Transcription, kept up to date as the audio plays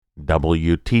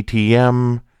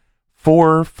WTTM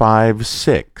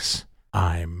 456.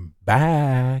 I'm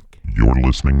back. You're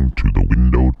listening to the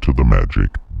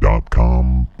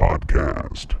WindowToTheMagic.com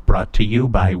podcast. Brought to you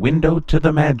by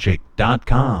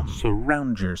WindowToTheMagic.com.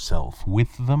 Surround yourself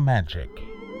with the magic.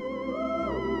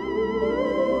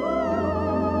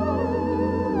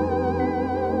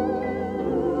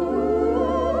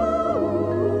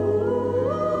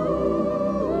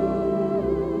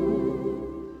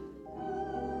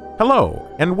 Hello,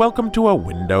 and welcome to A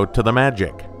Window to the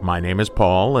Magic. My name is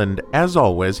Paul, and as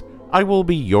always, I will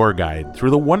be your guide through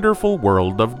the wonderful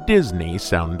world of Disney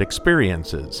sound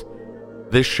experiences.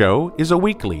 This show is a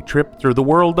weekly trip through the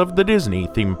world of the Disney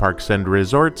theme parks and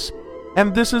resorts,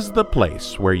 and this is the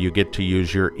place where you get to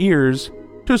use your ears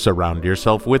to surround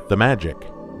yourself with the magic.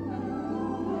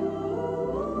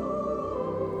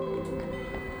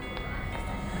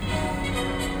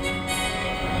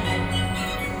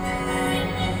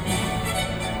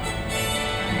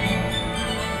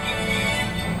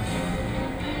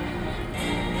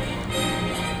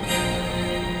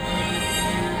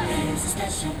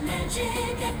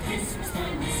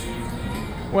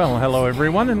 Well, hello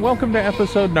everyone, and welcome to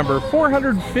episode number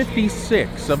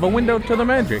 456 of A Window to the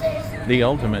Magic, the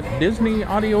ultimate Disney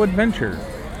audio adventure.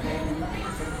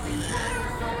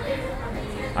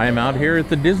 I am out here at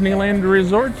the Disneyland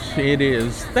Resort. It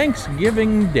is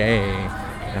Thanksgiving Day,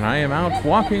 and I am out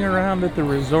walking around at the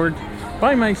resort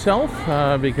by myself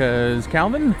because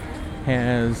Calvin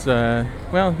has,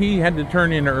 he had to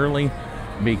turn in early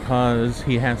because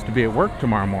he has to be at work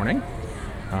tomorrow morning,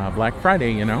 Black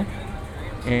Friday, you know.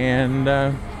 And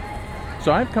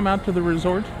so I've come out to the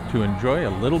resort to enjoy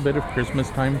a little bit of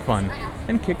Christmastime fun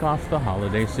and kick off the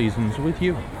holiday seasons with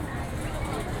you.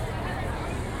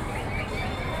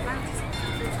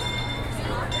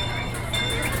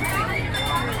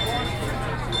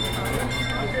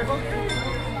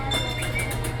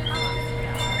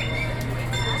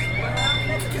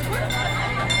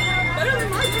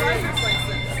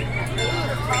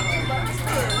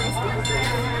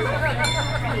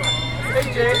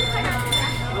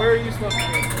 Where are you supposed to be?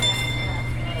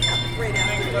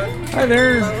 Hi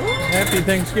there. Hello. Happy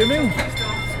Thanksgiving.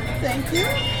 Thank you.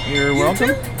 You're welcome.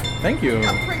 Too? Thank you.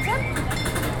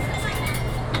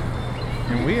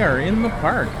 And we are in the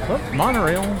park. Look,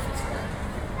 monorail.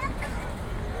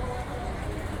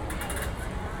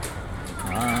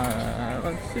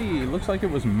 Let's see. Looks like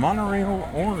it was monorail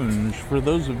orange for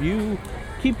those of you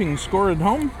keeping score at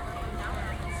home.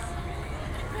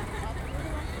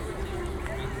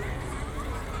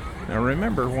 Now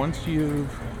remember, once you've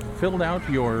filled out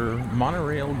your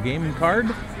monorail game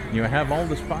card, you have all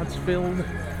the spots filled,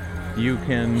 you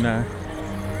can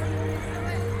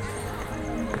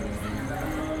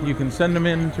send them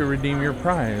in to redeem your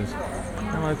prize.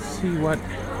 Now let's see what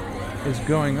is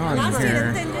going on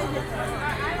here.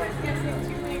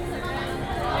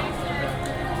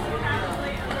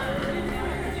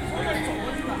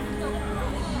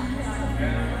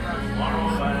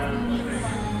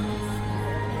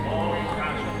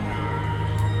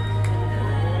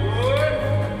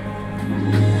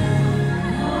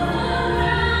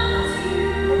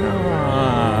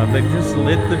 They just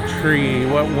lit the tree.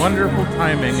 What wonderful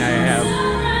timing I have.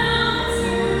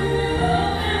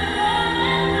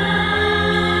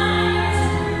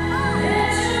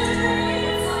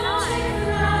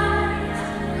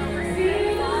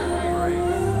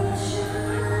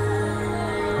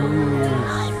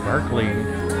 Ooh, sparkly.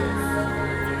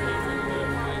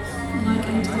 Like I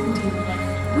told you,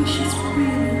 wishes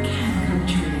really can come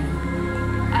true.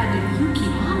 And if you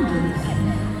keep on believing,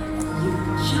 you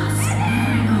just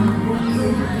never know what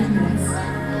will happen next.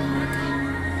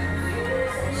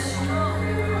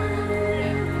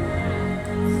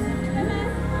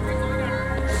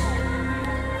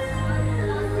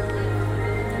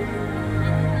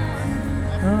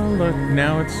 Oh, look,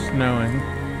 now it's snowing.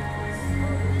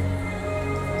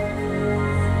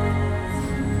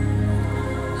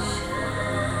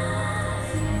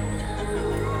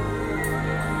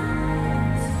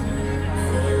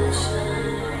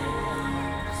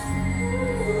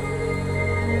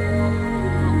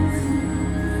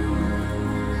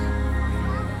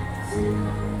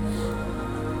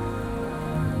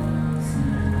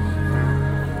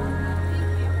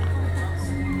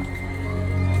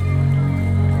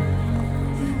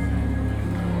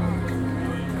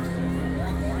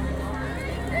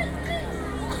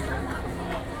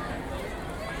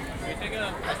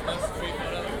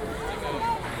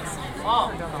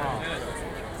 Oh.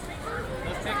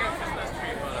 Let's take a Christmas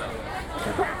tree photo.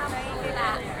 How may you do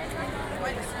that?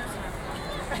 Wait, the snow's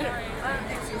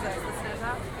up. Excuse us, the snow's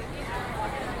up.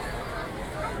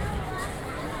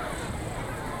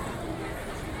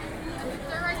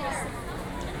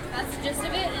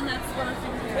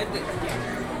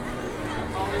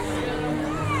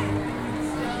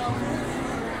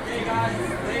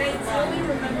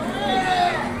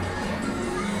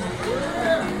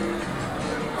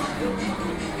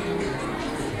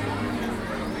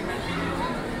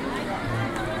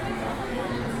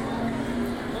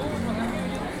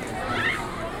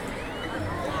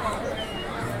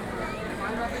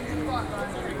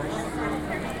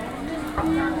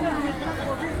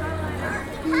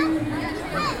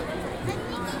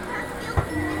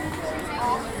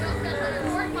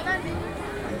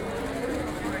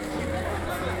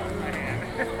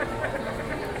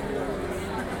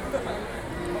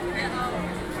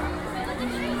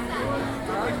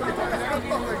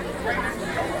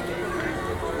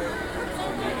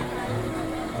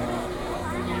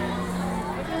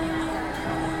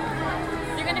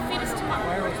 You're gonna feed us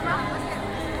tomorrow.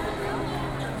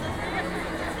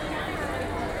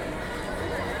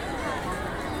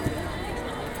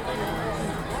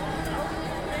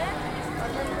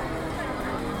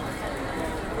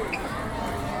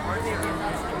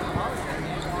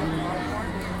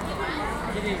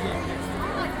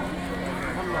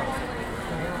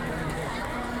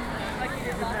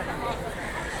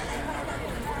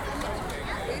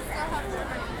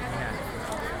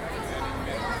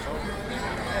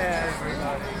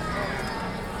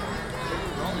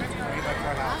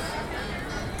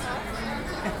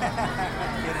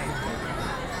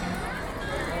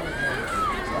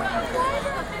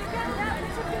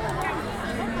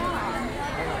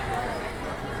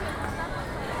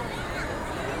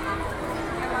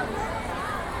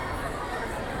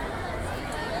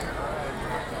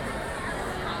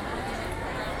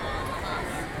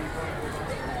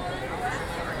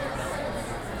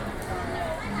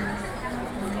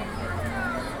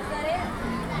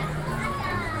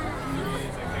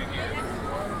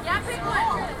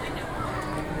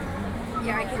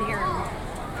 Yeah, I can hear him.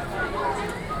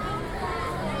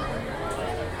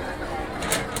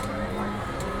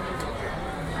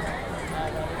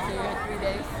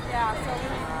 Yeah, so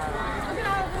look at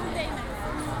all of the Damon's.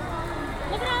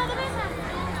 Look at all the business.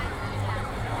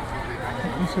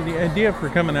 So the idea for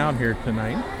coming out here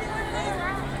tonight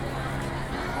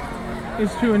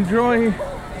is to enjoy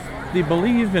the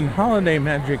Believe in Holiday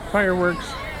Magic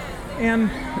fireworks and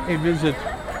a visit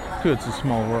to It's a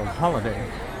Small World holiday.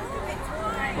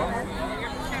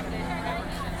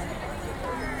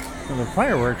 So the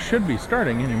fireworks should be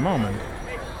starting any moment.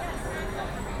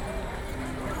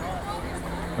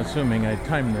 Assuming I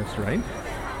time this right.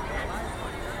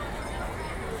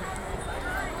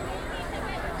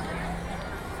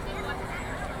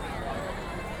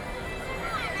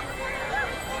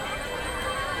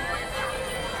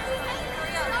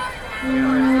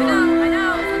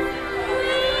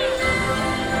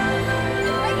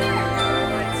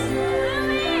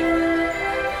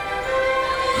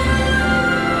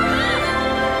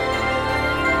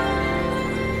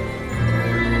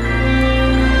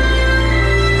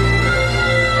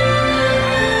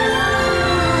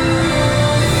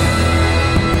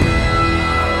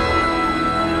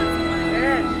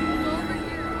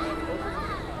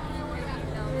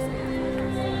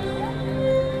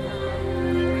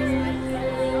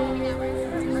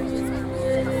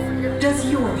 Does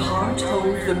your heart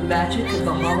hold the magic of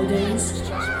the holidays?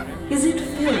 Is it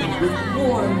filled with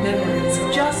warm memories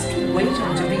just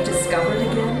waiting to be discovered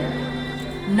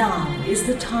again? Now is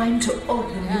the time to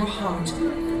open your heart,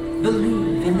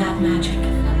 believe in that magic,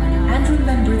 and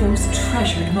remember those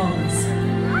treasured moments.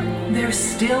 They're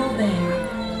still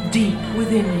there, deep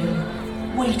within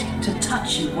you, waiting to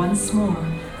touch you once more.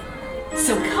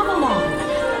 So come along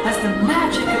as the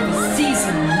magic of the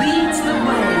season leads the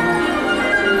way.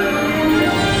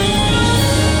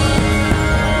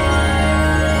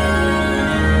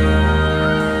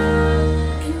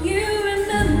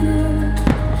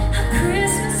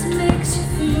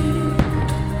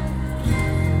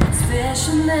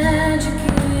 Magic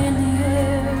in the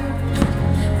air,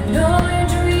 and all your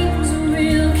dreams are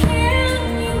real. Can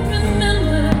you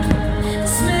remember the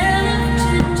smell of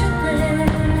gingerbread,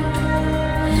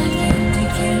 candy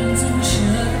canes and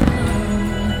sugar?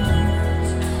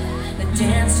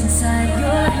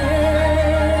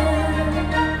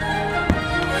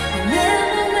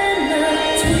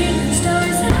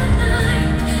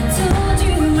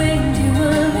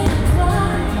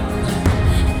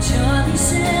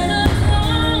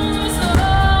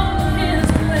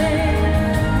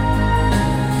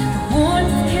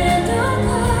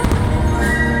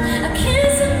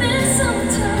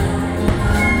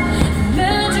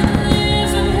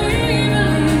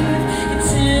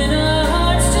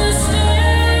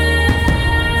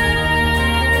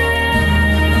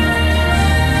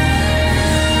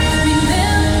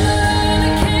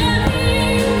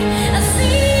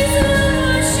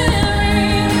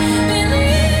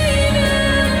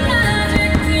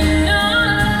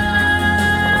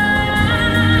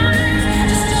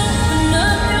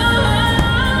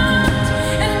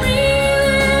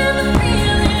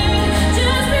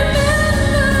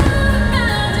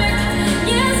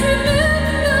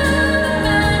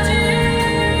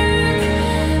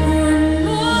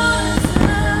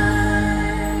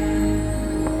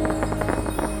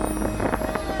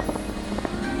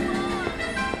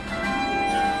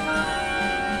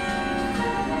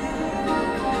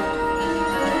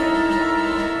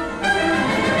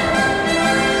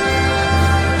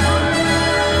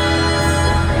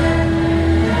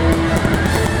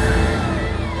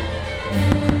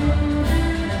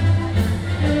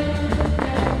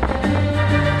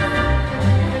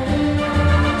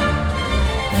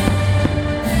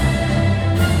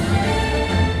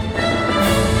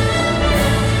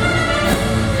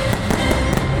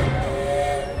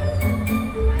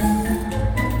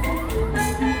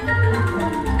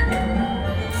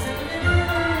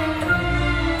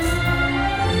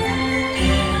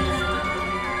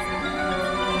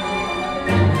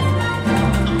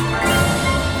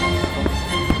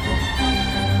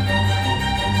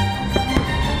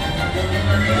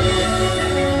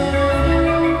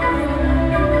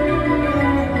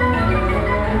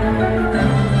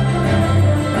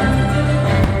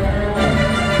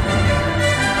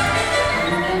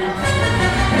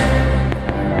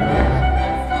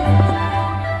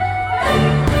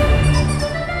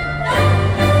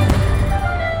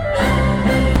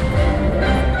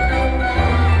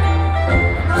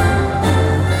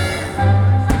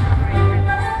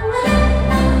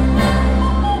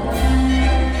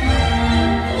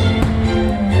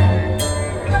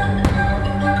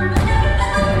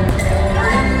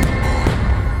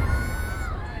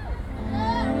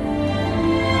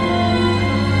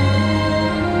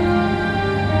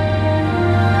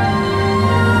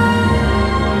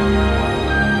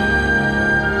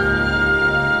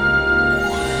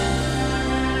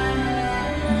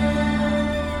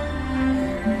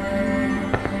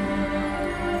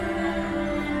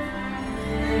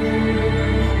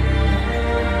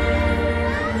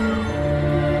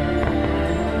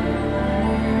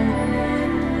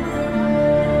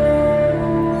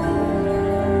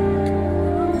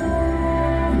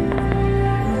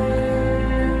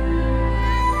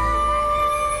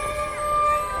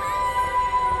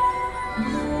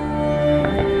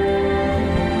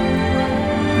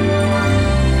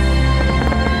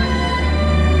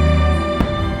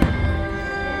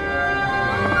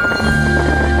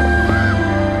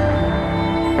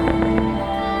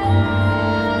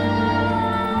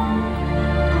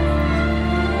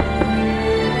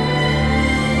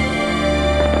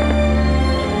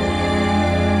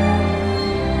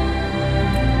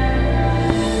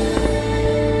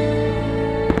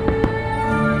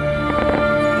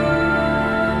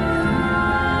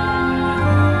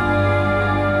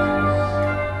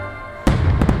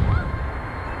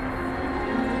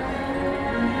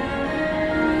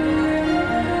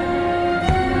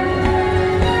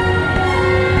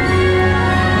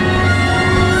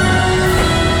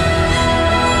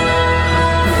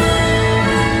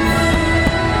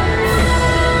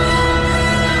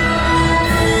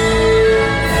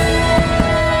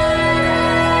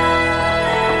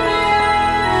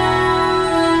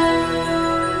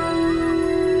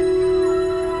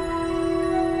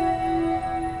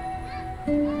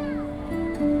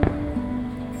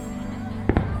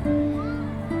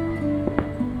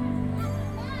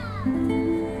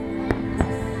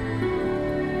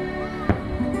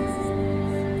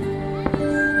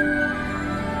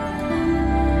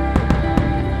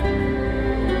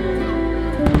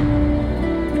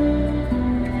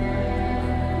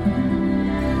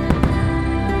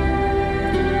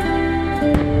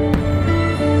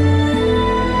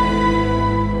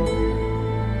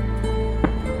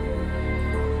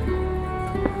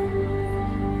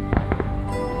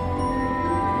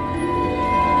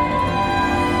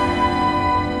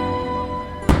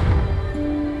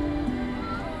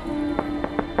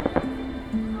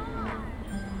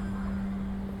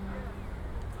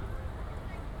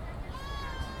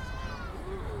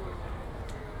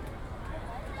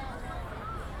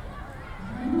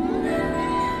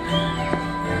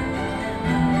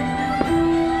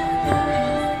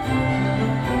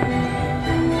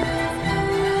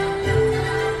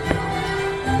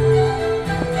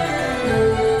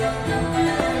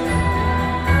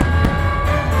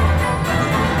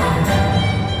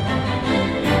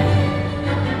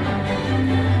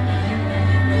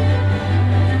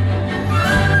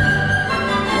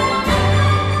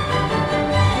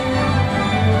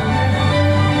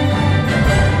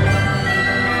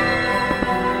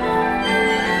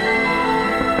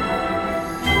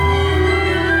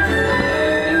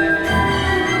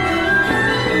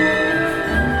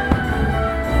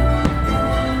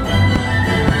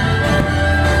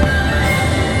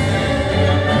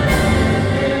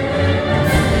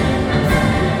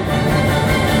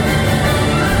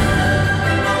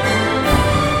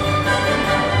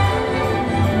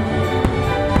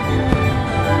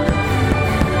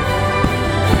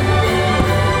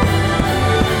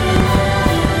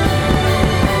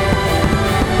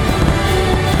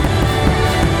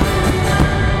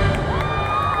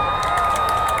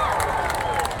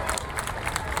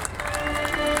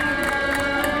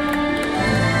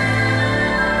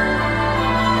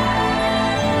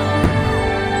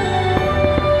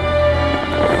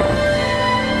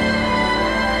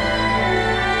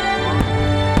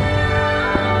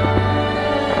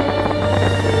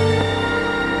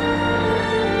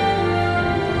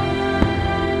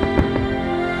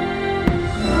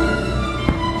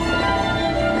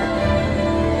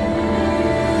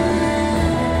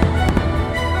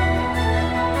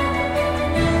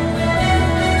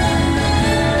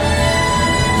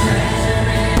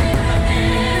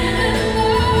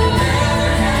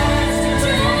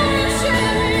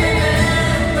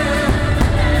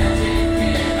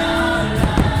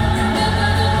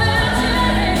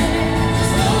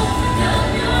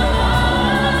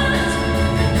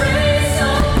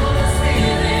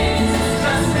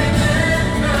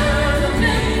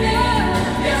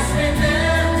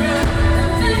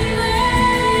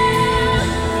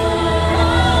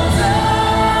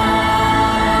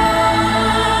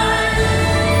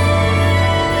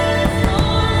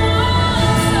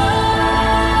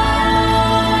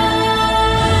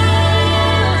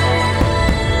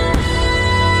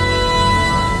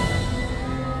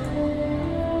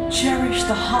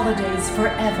 holidays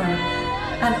forever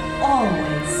and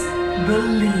always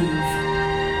believe.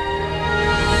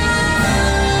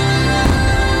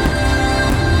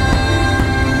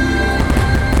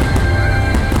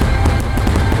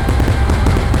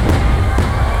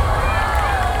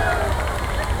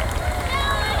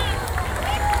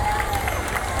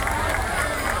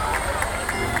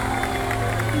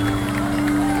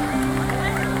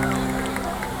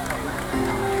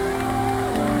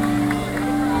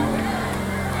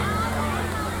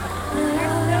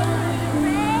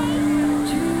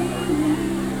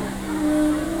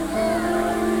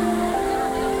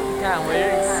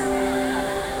 Alex.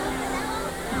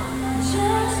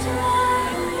 Just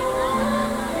like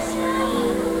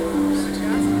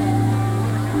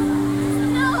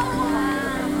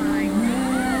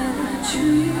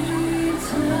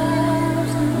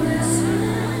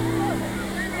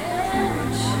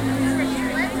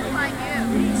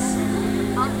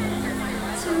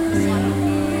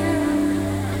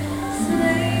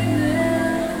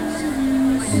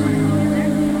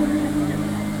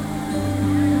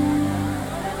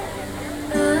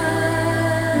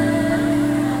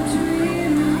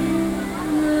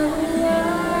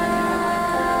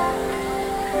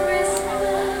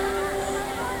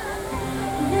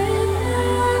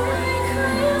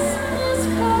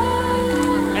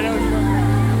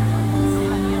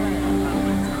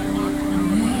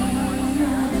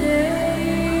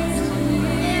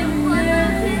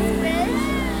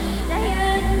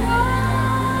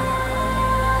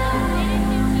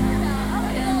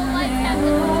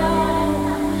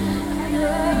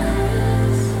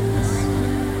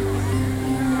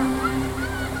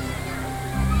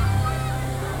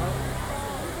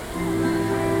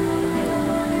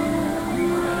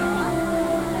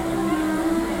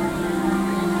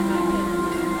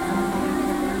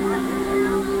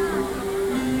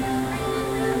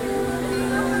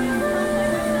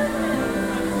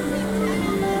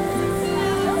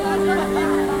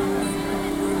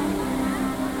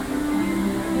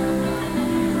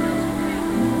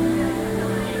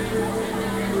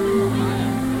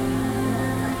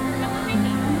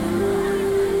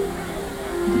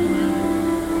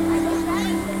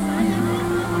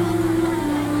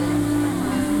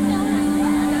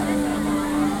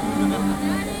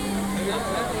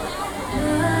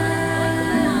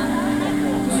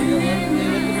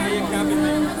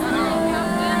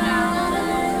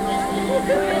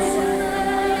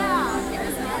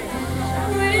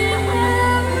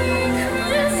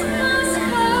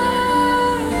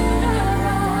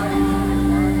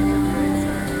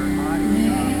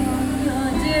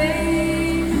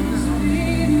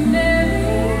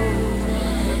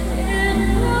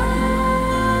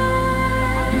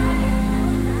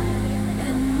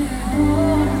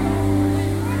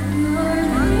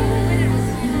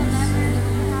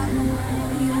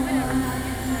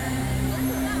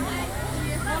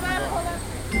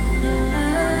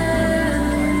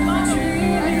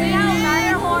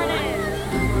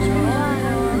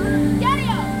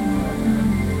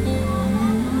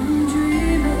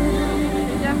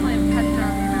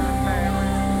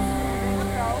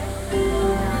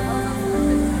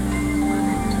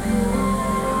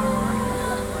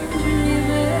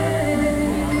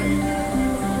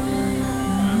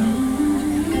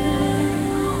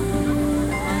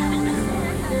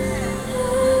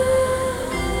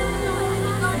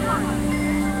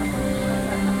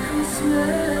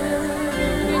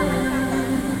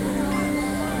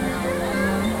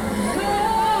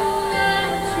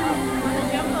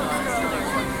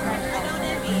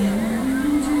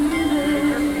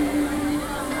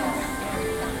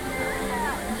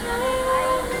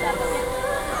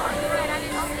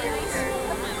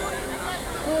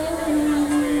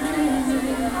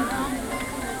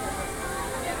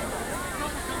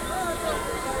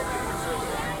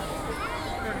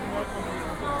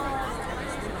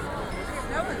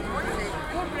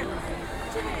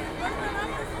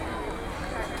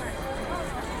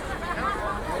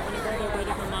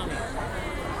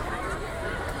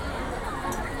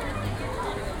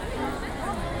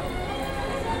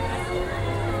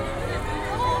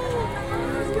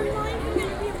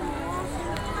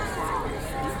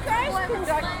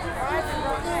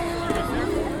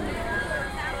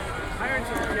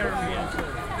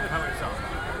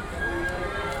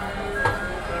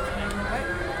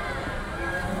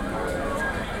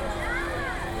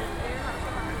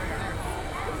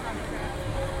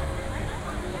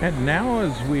And now,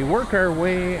 as we work our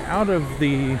way out of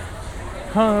the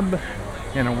hub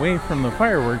and away from the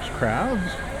fireworks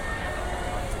crowds,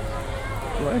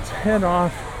 let's head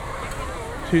off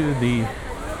to the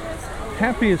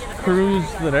happiest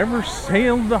cruise that ever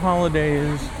sailed the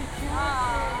holidays.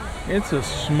 It's a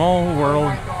small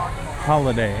world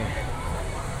holiday.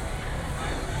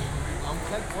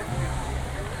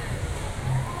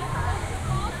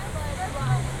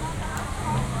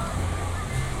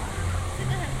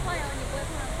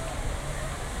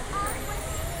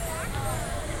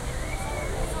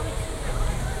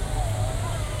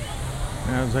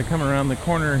 As I come around the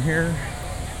corner here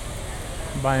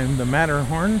by the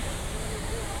Matterhorn,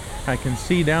 I can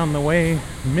see down the way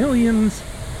millions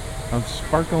of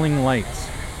sparkling lights.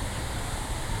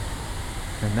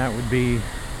 And that would be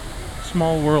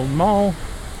Small World Mall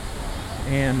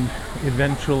and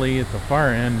eventually at the far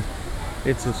end,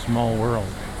 it's a small world.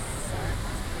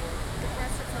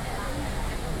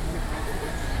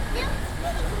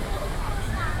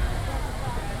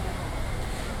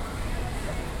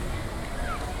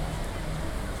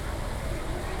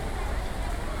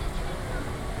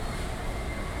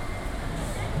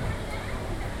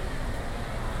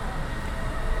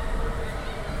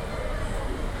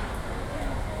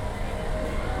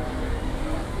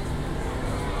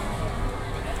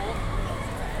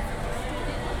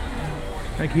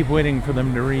 I keep waiting for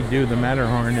them to redo the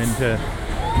Matterhorn into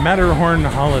Matterhorn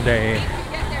Holiday.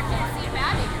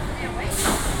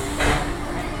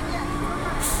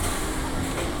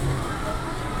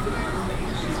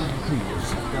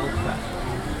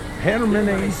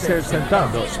 Permanece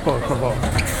sentados, por favor.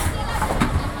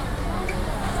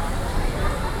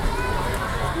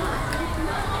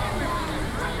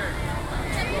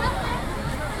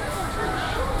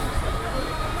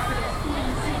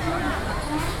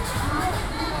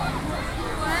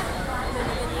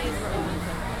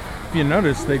 If you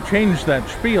notice, they changed that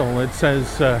spiel. It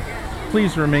says,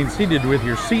 please remain seated with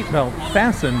your seatbelt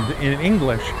fastened in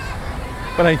English.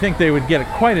 But I think they would get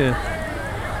quite a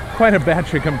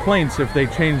batch of complaints if they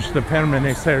changed the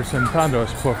permanecer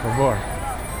sentados, por favor.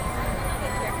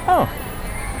 Oh,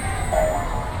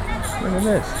 look at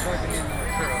this.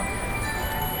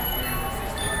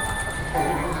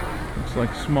 Looks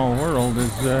like Small World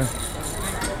is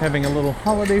having a little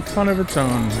holiday fun of its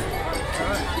own.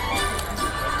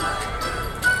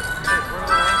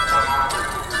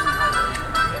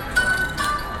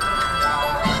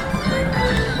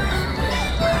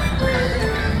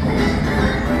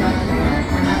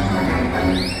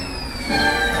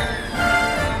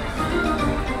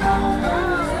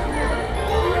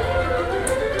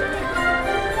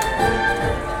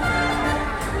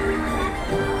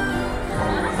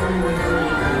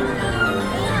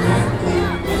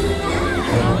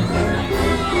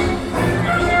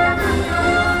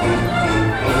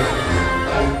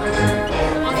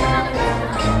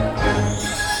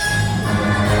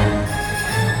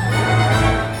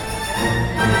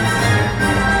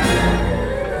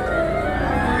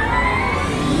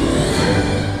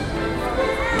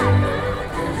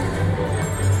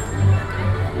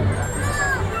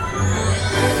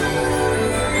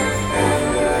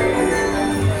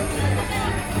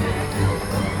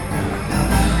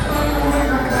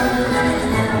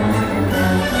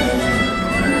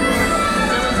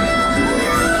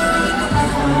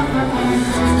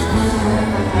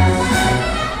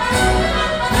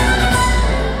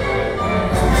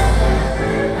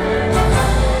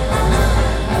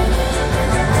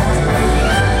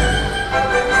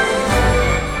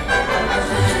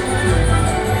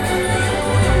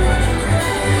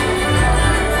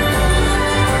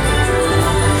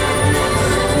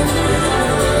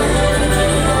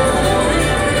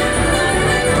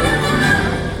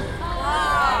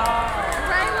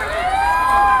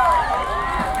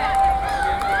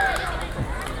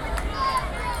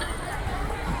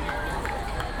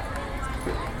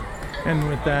 And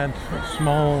with that,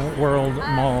 Small World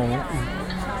Mall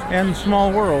and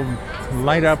Small World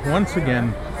light up once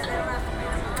again.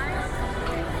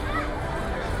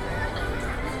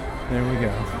 There we go.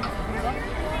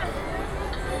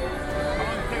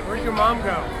 Where'd your mom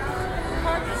go?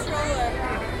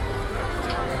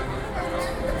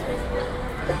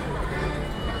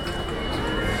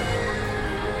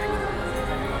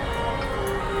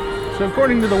 So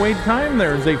according to the wait time,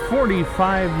 there's a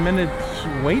 45 minutes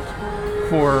wait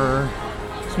for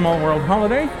Small World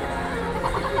Holiday.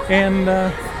 And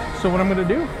so what I'm going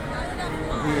to do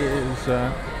is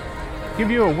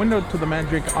give you a Window to the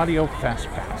Magic audio fast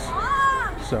pass.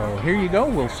 So here you go.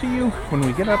 We'll see you when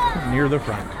we get up near the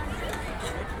front.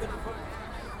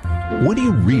 What do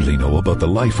you really know about the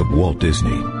life of Walt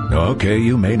Disney? Okay,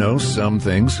 you may know some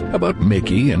things about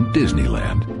Mickey and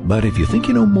Disneyland, but if you think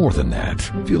you know more than that,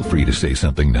 feel free to say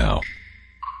something now.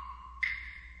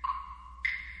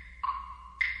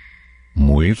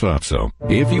 We thought so.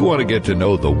 If you want to get to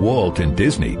know the Walt and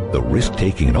Disney, the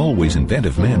risk-taking and always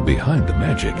inventive man behind the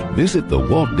magic, visit the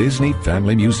Walt Disney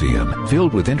Family Museum,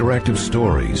 filled with interactive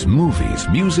stories, movies,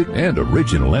 music, and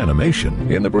original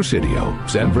animation in the Presidio,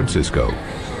 San Francisco.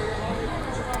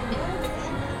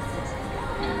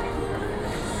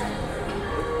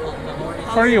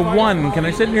 Party of one. Can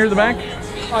I sit near the back?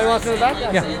 Oh, you want to sit in the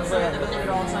back? Yeah.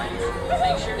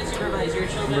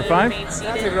 Number 5?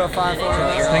 Yeah, take row 5 for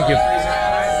us. Thank you.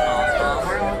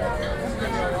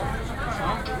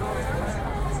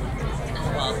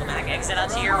 Welcome back. Exit out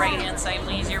to your right-hand side,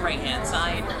 please. Your right-hand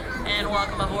side. And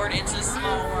welcome aboard. It's a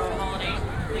Small World Holiday.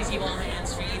 Please keep all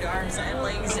hands, feet, arms, and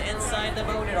legs inside the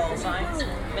boat at all times.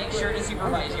 Make sure to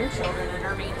supervise your children and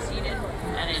remain seated.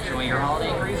 And enjoy your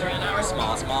holiday cruise around our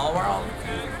small, small world.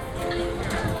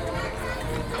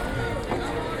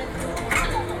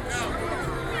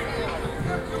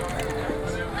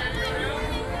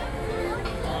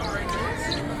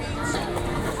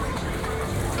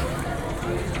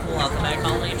 Welcome back,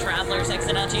 holiday travelers.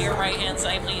 Exit out to your right-hand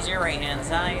side, please, your right-hand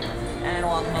side. And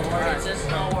welcome aboard. It's a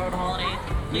Small World holiday.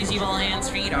 Please keep all hands,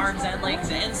 feet, arms, and legs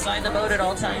inside the boat at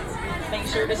all times. Make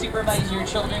sure to supervise your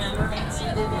children and remain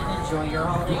seated and enjoy your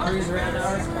holiday cruise around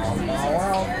our small, small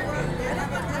world.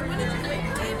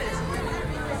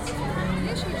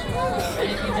 And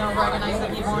if you don't recognize the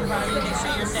people in front of you, make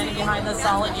sure you're standing behind the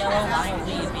solid yellow line,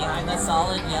 please. Behind the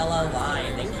solid yellow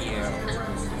line. Thank you.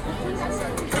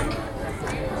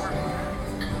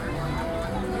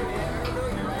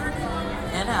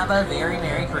 And have a very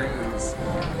Merry cruise.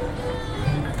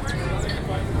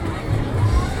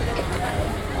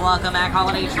 Welcome back,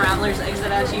 holiday travelers.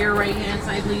 Exit out to your right-hand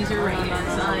side, please, your right-hand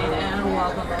side, and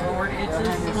welcome aboard. It's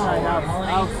a Small World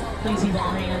holiday. Please keep all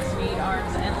hands, feet,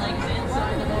 arms, and legs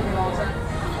inside the boat at all times.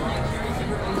 Make sure to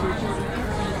supervise your children and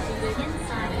remain seated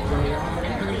inside. Enjoy your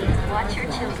holiday cruise. Watch your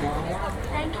children.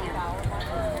 Thank you.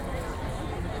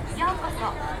 ようこそ。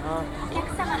お客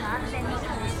様の安全の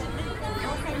ため、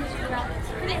乗船中は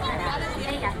船から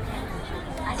船や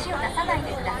足を出さない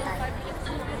でください。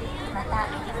また、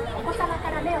お子様か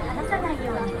ら目を離さない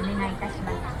ようにお願いいたしま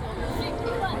す。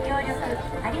ご協力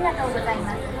ありがとうござい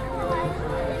ます。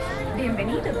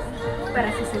Bienvenido. Para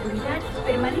su seguridad,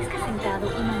 permanezca sentado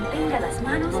y mantenga las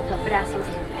manos, brazos,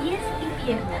 pies y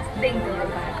piernas dentro del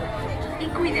barco. Y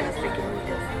cuide los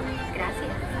pequeñitos.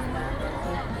 Gracias.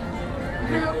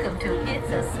 Welcome to It's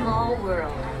a Small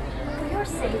World. For your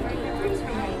safety, please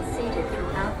remain seated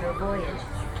throughout your voyage,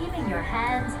 keeping your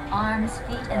hands, arms,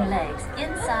 feet, and legs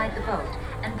inside the boat.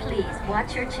 And please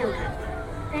watch your children.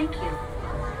 Thank you.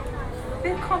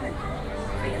 Willkommen.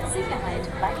 Für Ihre Sicherheit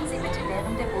bleiben Sie bitte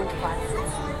während der Bootfahrt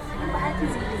sitzen. Behalten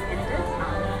Sie die Hände,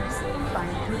 Arme, Füße und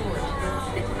Beine im Boot.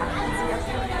 Bitte achten Sie auf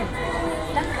Ihre Hände.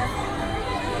 Danke.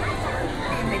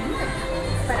 Bienvenido.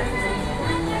 Para su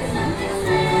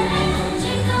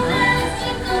Jingle bells,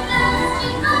 jingle bells,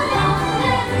 jingle all the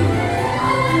way.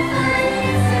 All the fun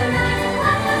is tonight.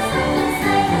 What a song to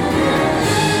sing.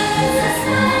 It's a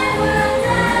small world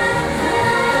round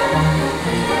tonight.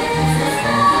 It's a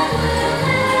small world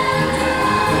round tonight.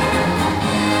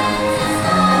 It's a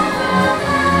small world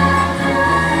round tonight.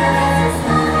 It's a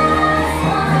small world.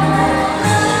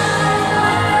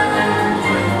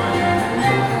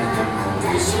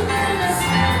 Dashing through the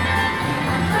sun,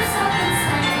 on horse open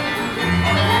sleigh.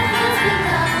 Over fields we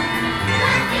go,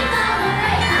 laughing all the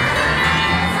way.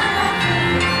 As on our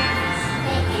cruise,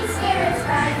 making spirits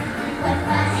bright. What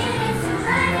fun it is to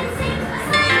ride and sing a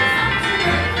sleighing song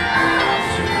tonight. Oh,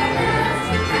 jingle bells,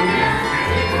 jingle bells,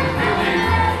 jingle all the way.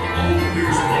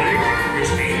 There's Mike,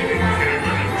 Christine, and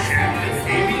Cameron, and Shannon, and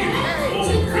Amy,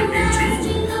 and Brittany too.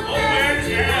 Oh, man,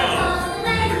 yeah.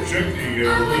 Check the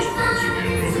list once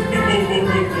again.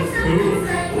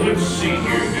 Let's see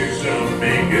here. There's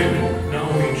Megan,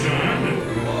 Naomi John, and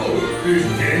there's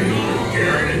Daniel, and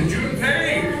Karen, and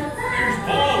Junpei. There's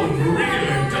Paul, and Maria,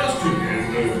 and Dustin,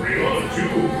 and Rayon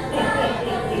too.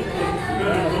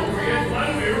 Don't forget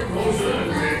Vladimir, Rosa,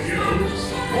 and Daniel.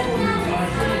 Oh, and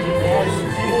Natasha, and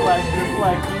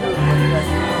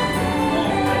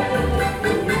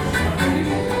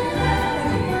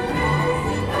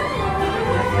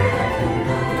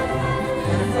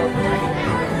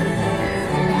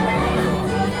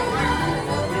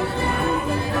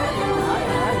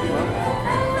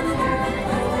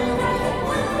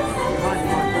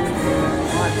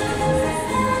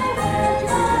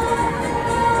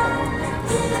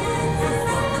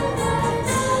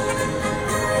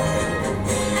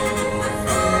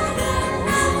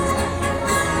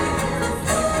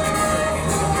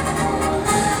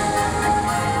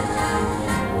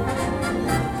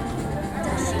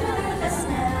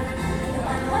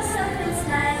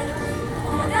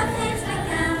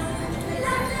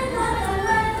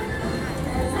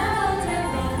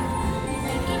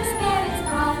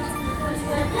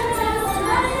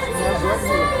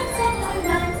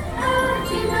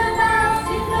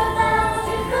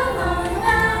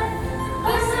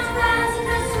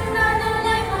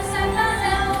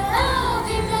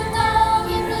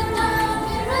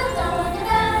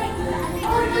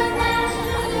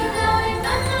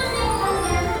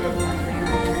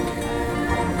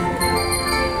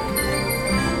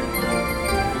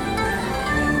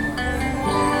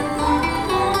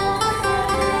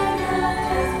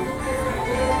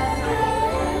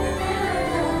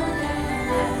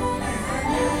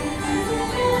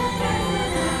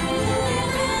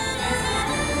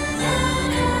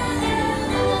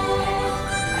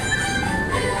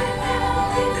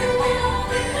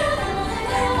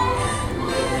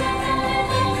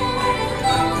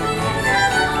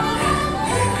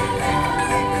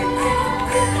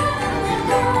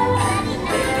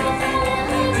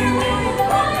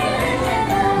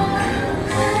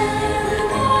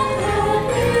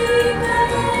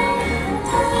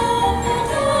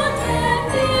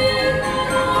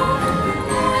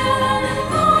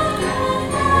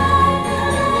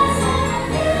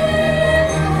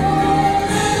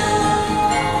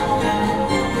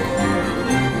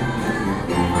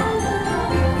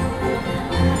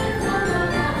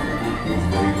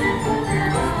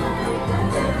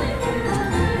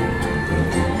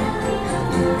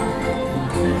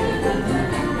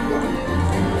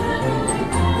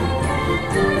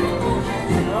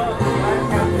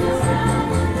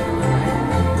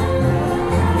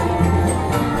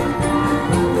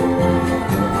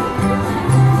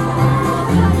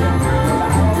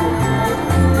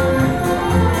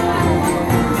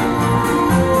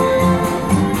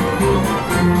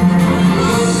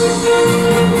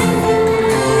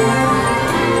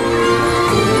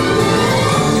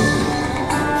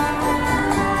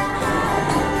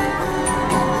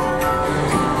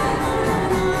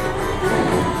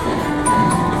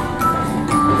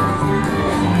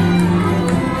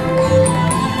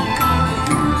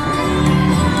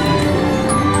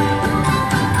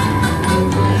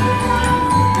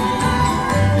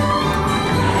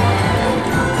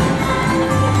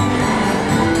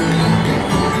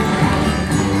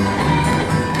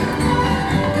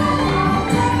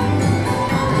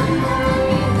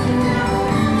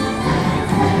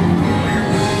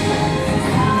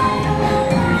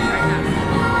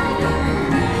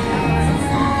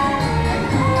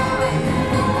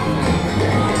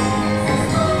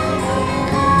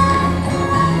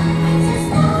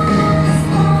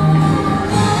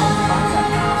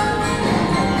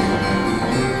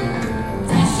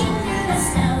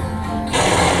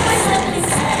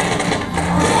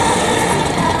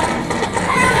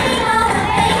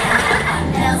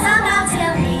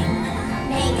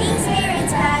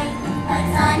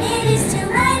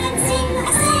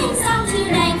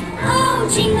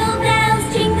Jingle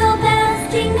bells, jingle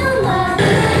all.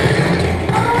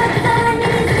 Oh, what fun it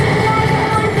is to ride a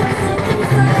one-horse open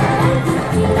sleigh.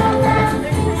 Jingle bells,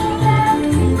 jingle all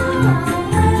the way. Oh, what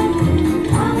fun it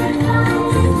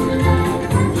is to ride a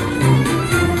one-horse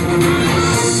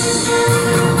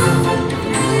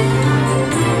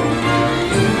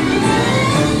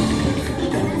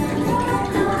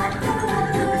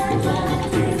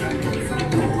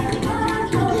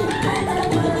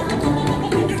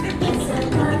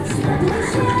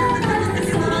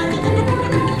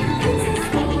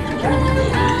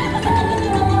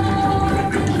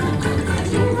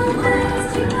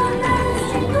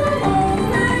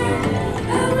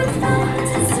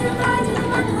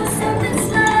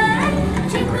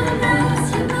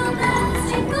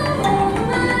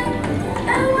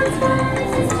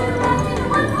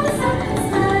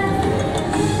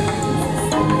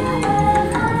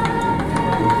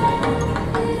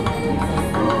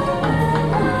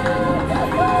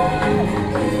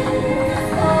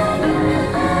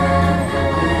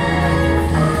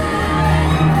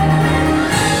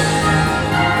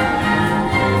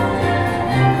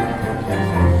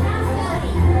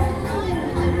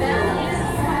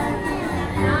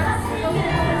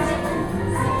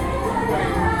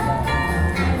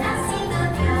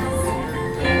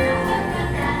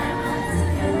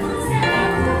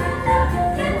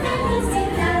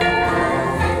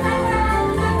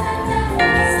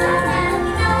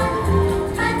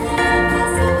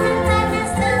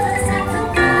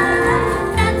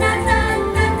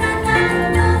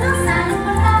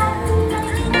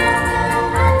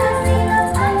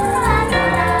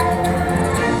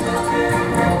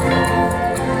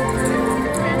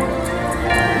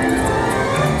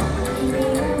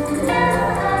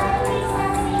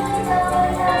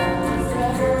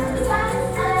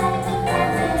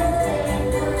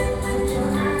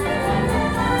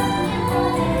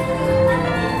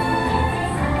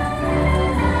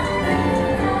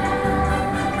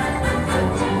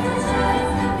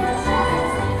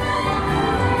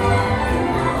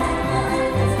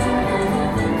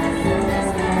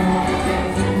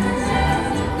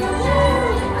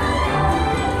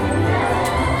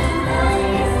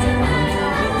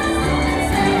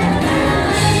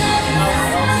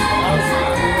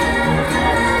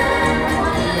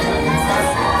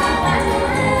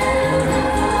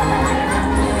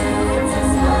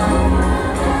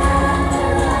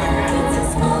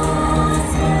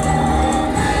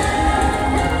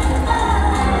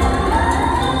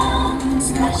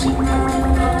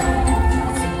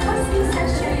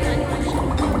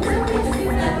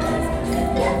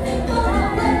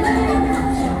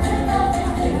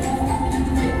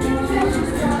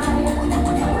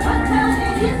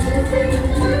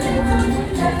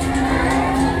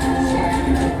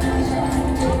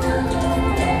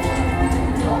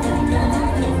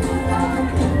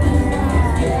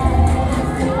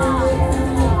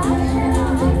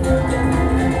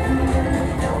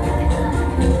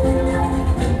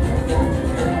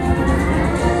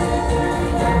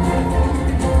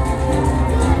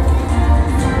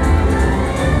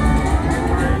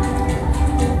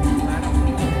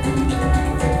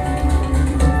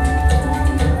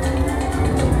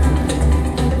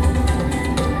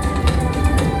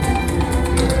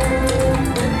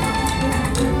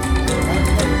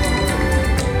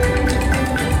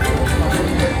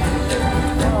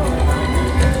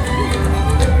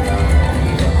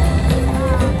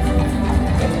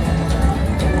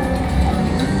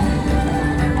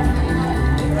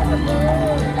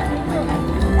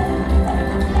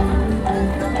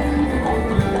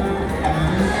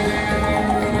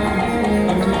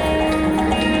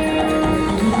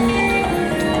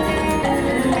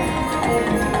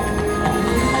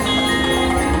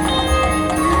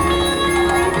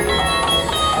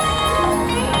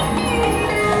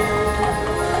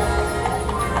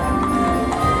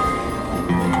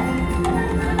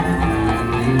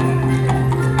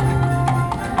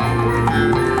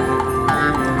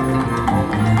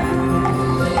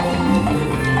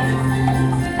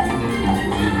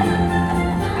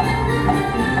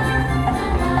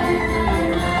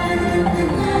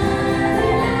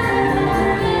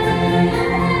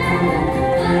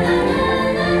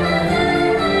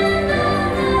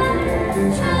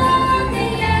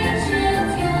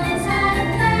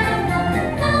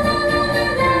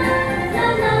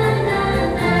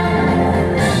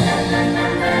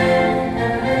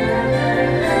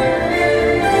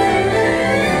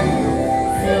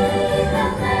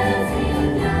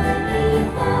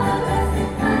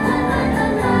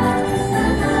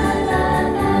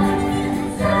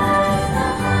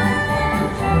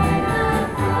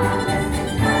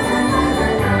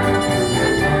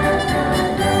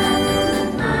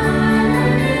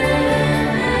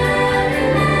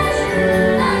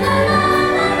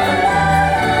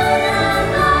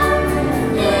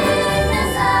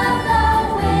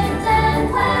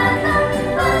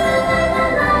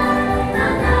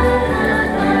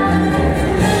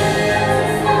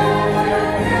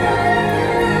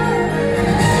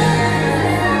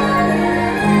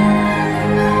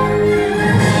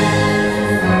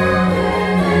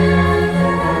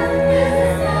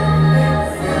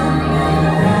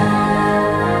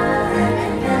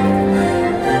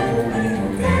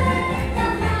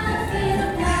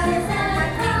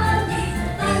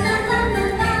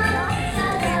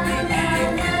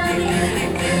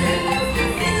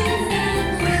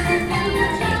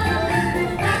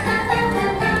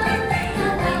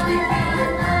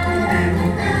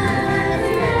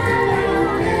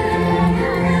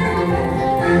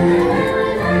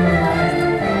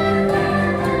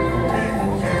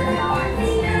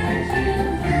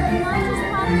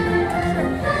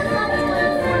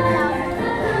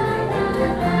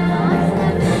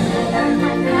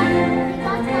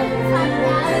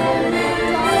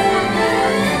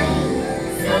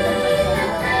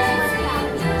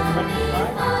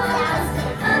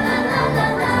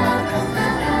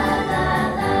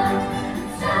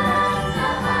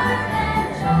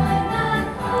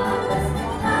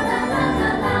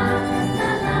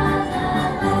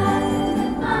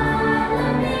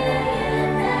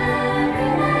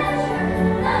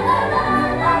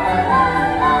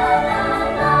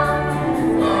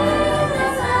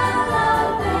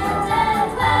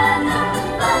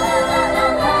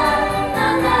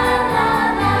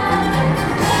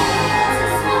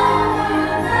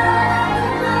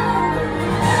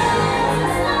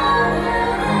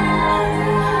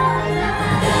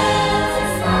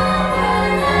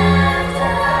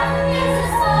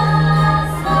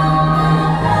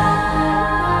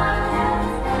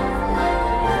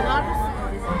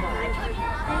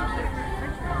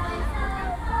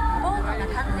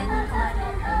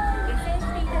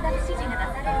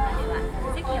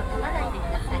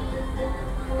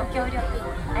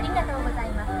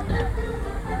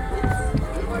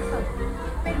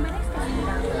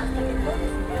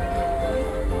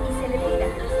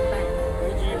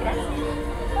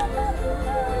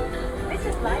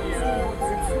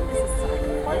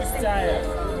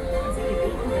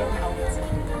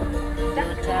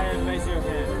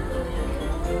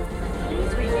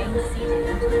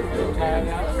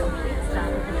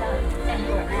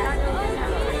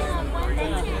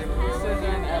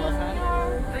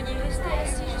Veuillez rester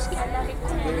assis jusqu'à l'arrêt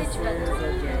complet du bateau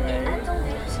et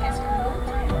attendez jusqu'à ce que l'hôte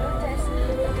ou l'hôtesse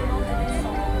vous demande de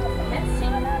descendre. Merci.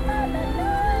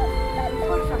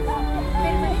 Por favor,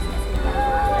 permanezca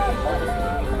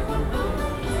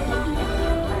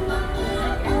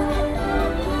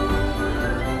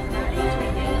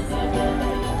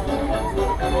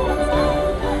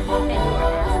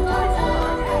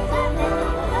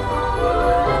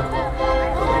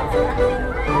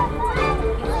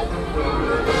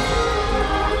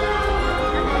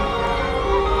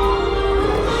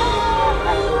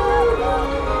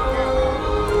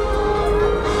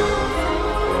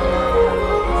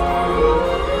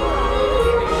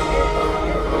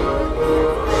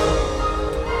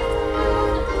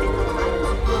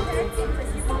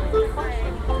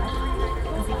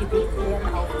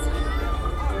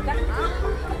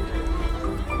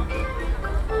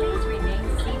Please remain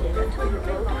seated until your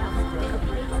boat comes to a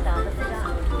complete stop at the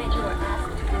dock, and you are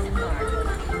asked to disembark.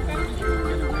 Thank you.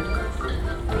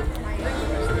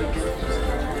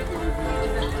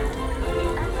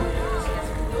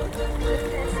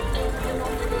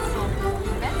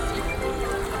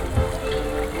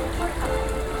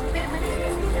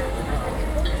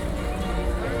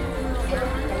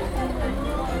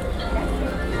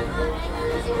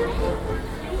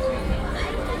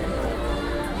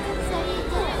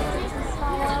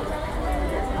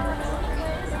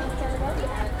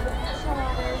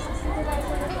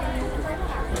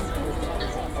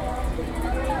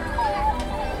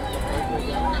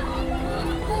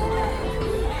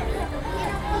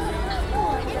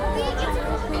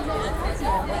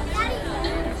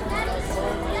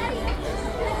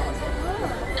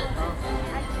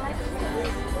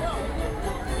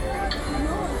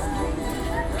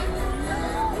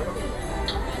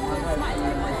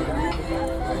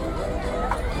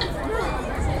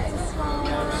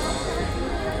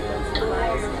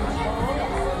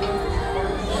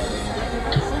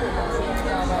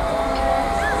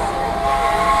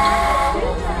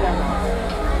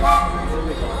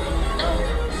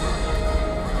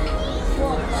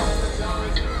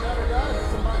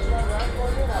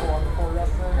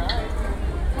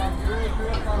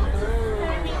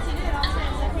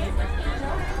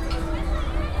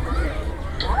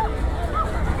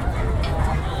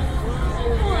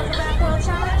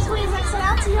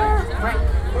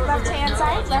 Left-hand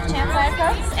side,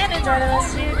 folks, and enjoy the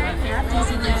rest of your night here at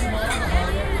Disneyland.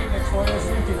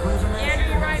 Yeah,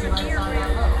 you're right with here,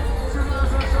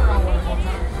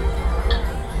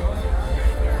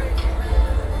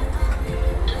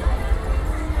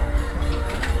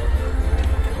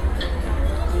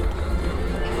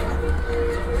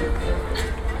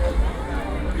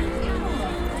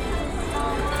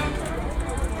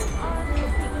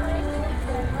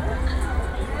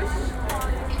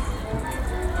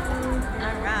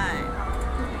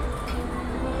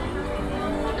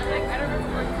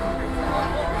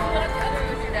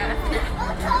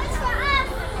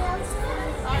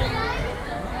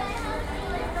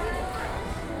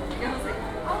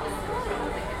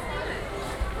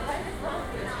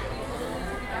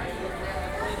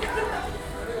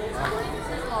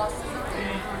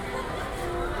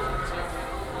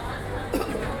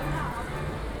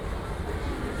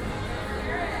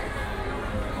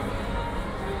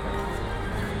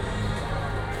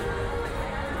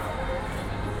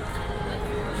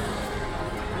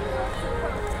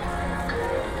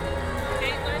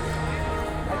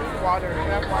 Water. Do you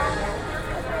have water now?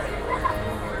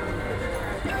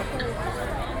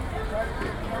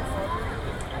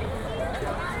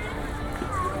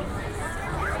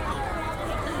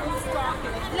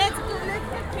 Let's go.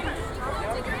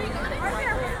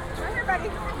 Right here, buddy.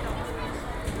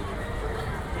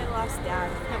 I lost Dad.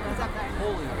 What's up there?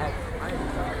 Holy heck.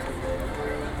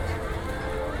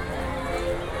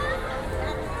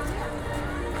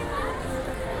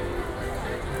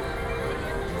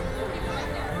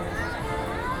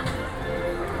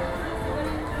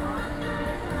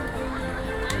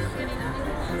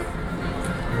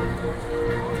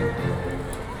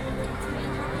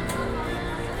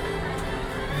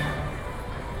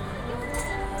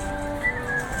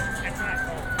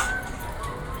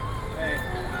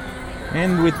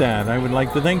 And with that, I would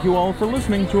like to thank you all for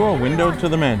listening to A Window to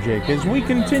the Magic as we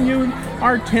continue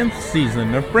our 10th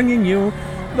season of bringing you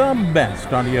the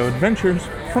best audio adventures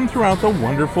from throughout the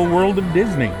wonderful world of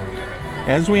Disney.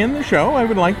 As we end the show, I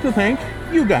would like to thank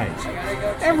you guys,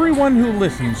 everyone who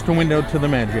listens to Window to the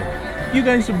Magic. You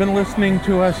guys have been listening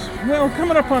to us, well,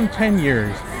 coming up on 10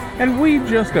 years, and we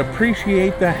just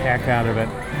appreciate the heck out of it.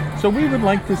 So we would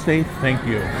like to say thank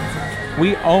you.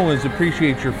 We always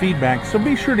appreciate your feedback, so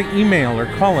be sure to email or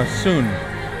call us soon.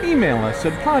 Email us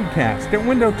at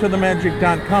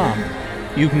podcast@windowtothemagic.com.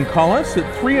 You can call us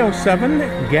at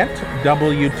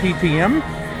 307-GET-WTTM.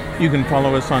 You can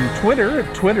follow us on Twitter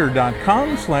at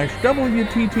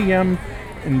twitter.com/WTTM,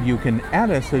 and you can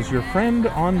add us as your friend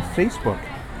on Facebook.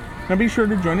 Now be sure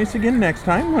to join us again next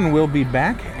time when we'll be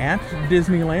back at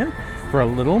Disneyland for a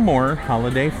little more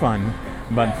holiday fun.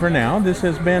 But for now, this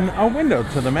has been A Window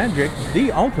to the Magic,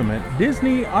 the ultimate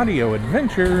Disney audio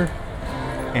adventure,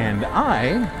 and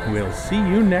I will see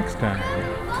you next time.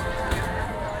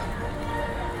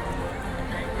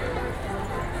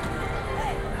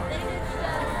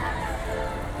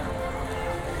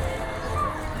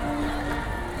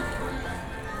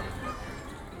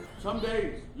 Some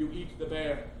days you eat the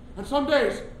bear, and some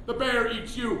days the bear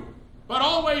eats you. But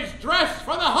always dress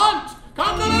for the hunt!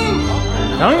 Congaloo!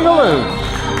 Congaloo!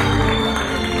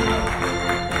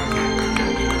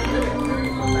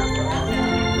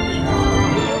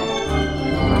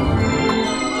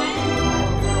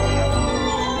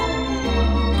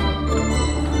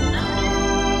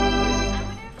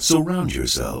 Surround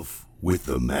yourself with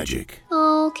the magic.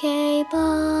 Okay,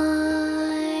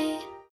 bye.